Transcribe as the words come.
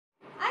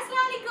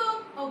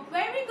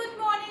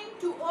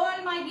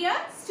dear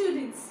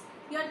students,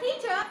 your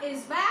teacher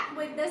is back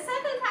with the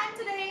circle time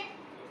today.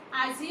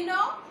 As you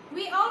know,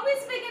 we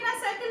always begin our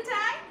circle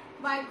time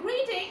by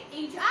greeting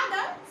each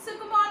other. So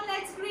come on,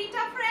 let's greet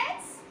our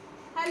friends.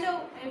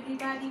 Hello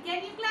everybody,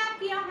 can you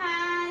clap your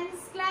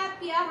hands?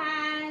 Clap your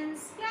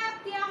hands,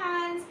 clap your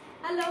hands.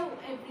 Hello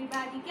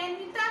everybody, can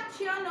you touch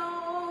your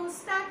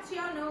nose? Touch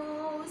your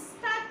nose,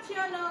 touch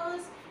your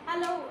nose.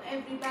 Hello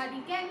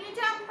everybody, can you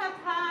jump up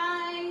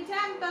high?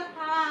 Jump up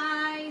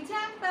high,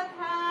 jump up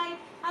high.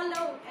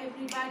 Hello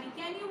everybody,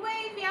 can you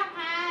wave your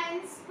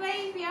hands?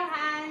 Wave your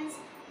hands,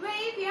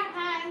 wave your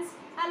hands.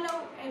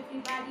 Hello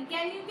everybody,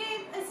 can you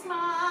give a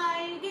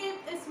smile? Give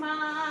a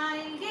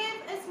smile,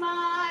 give a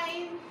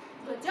smile.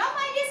 Good job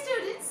my dear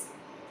students.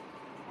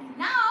 And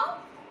now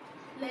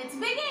let's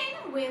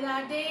begin with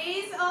our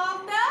days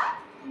of the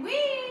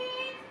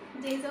week.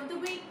 Days of the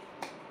week.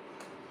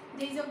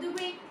 Days of the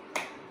week.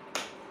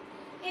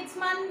 It's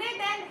Monday,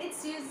 then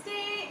it's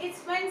Tuesday,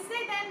 it's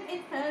Wednesday, then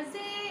it's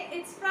Thursday,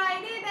 it's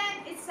Friday,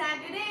 then it's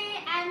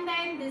Saturday, and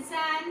then the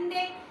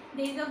Sunday.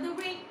 Days of the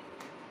week.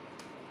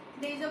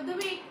 Days of the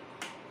week.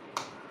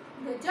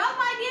 Good job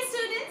my dear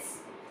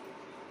students.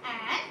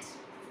 And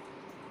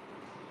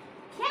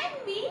can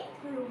we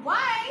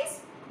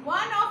revise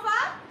one of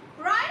our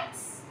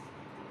rhymes?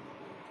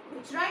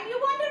 Which rhyme you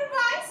want to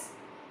revise?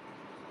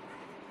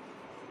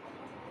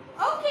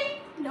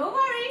 Okay, no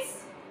worries.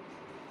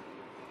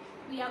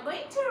 We are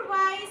going to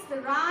revise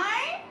the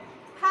rhyme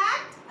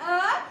packed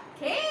a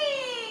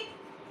cake.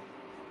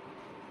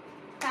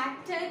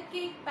 Packed a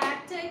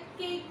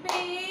cake,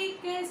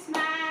 baker's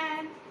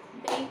man.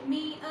 Bake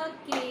me a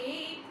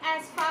cake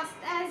as fast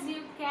as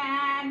you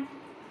can.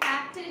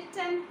 Pat it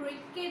and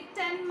prick it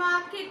and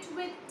mark it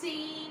with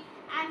T.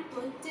 And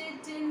put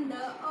it in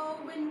the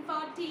oven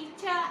for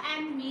teacher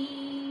and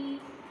me.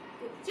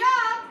 Good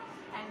job.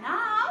 And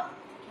now,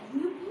 can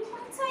you peep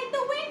outside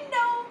the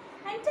window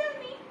and tell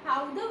me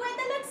how the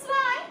weather looks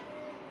like?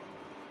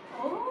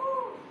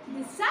 Oh,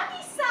 the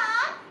sunny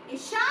sun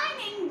is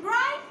shining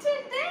bright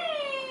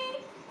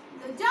today.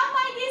 Good job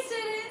my dear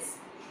students.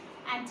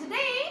 And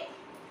today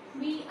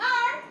we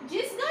are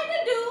just going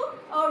to do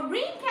a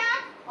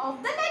recap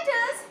of the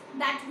letters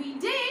that we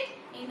did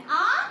in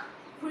our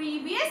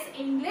previous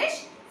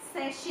English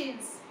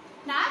sessions.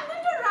 Now I'm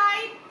going to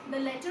write the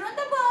letter on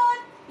the board.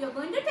 You're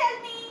going to tell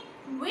me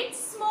which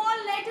small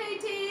letter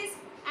it is,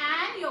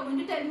 and you're going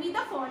to tell me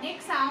the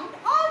phonic sound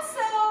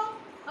also.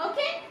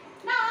 Okay?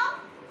 Now,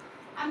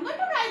 I'm going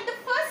to write the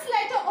first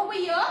letter over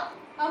here.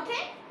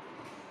 Okay?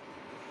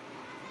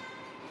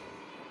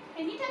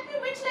 Can you tell me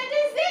which letter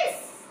is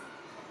this?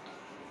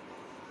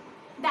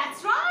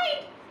 That's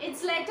right.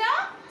 It's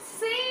letter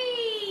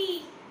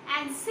C.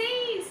 And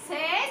C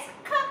says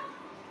K.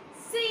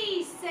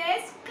 C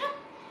says K.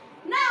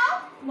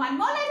 Now, one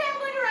more letter I'm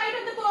going to write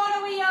on the board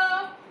over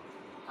here.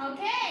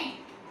 Okay?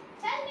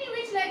 Tell me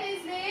which letter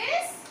is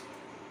this?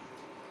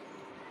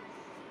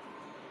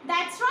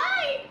 That's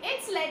right.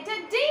 It's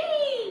letter D.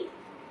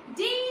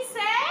 D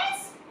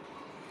says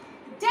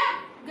D.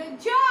 Good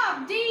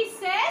job. D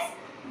says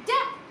D.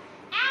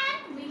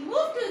 And we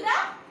move to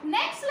the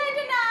next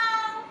letter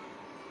now.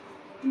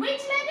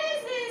 Which letter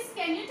is this?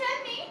 Can you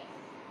tell me?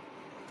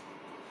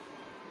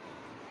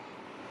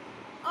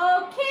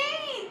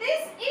 Okay.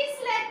 This is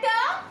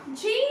letter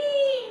G.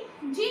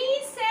 G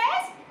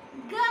says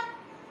G.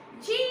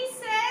 G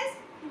says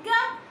G.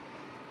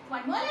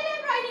 One more letter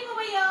I'm writing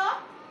over here.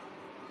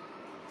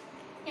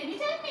 Can you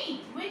tell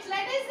me which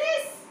letter is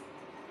this?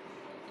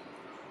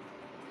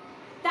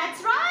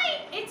 That's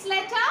right. It's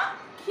letter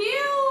Q.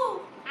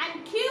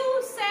 And Q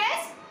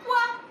says Qu.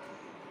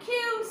 Q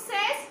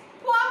says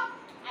Qu.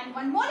 And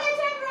one more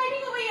letter I'm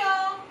writing over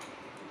here.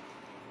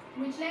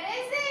 Which letter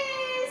is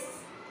this?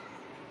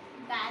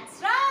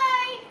 That's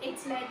right.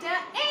 It's letter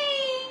A.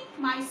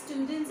 My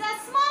students are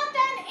smart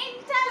and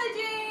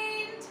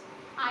intelligent.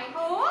 I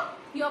hope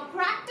you're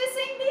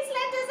practicing these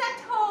letters at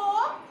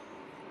home.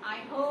 I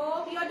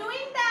hope you're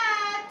doing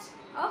that.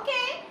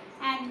 Okay.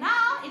 And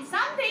now it's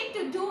something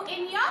to do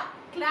in your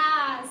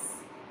class.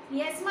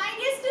 Yes, my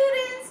dear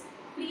students.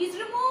 Please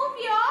remove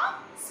your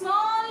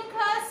small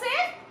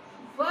cursive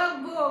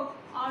workbook.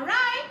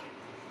 Alright.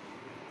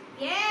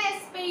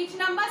 Yes, page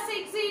number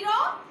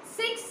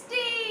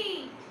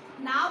 6060.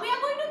 Now we are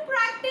going to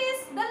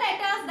practice the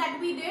letters that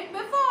we did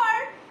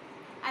before.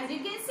 As you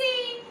can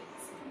see,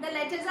 the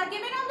letters are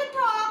given on the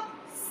top.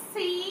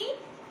 C,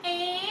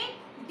 A,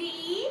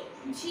 D,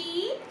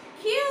 G,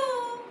 Q.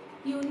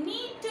 You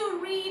need to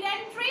read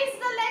and trace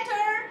the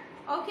letter.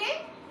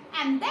 Okay?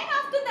 And then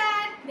after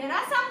that, there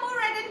are some more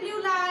red and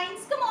blue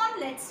lines. Come on,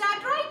 let's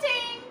start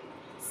writing.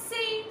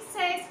 C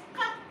says K.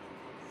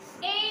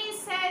 A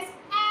says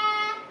A.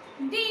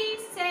 D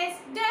says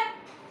D.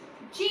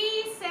 G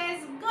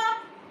says G.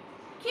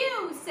 Q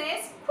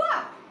says Qu.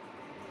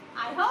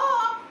 I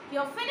hope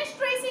you're finished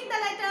tracing the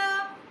letter.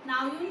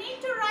 Now you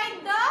need to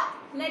write the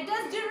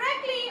letters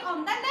directly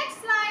on the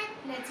next line.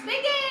 Let's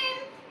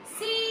begin. C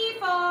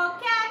for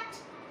cat.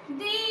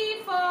 D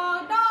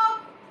for dog.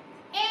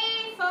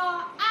 A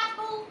for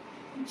apple.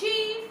 G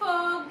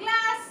for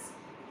glass.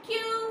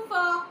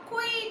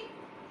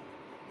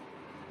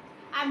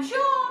 I'm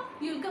sure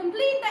you'll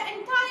complete the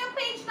entire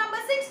page number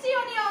 60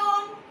 on your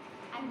own.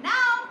 And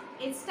now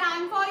it's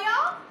time for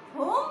your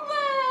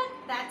homework.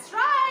 That's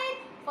right.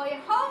 For your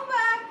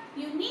homework,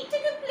 you need to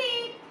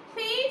complete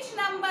page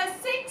number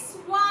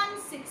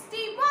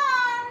 6161.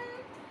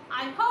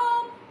 I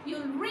hope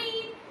you'll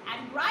read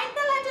and write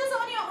the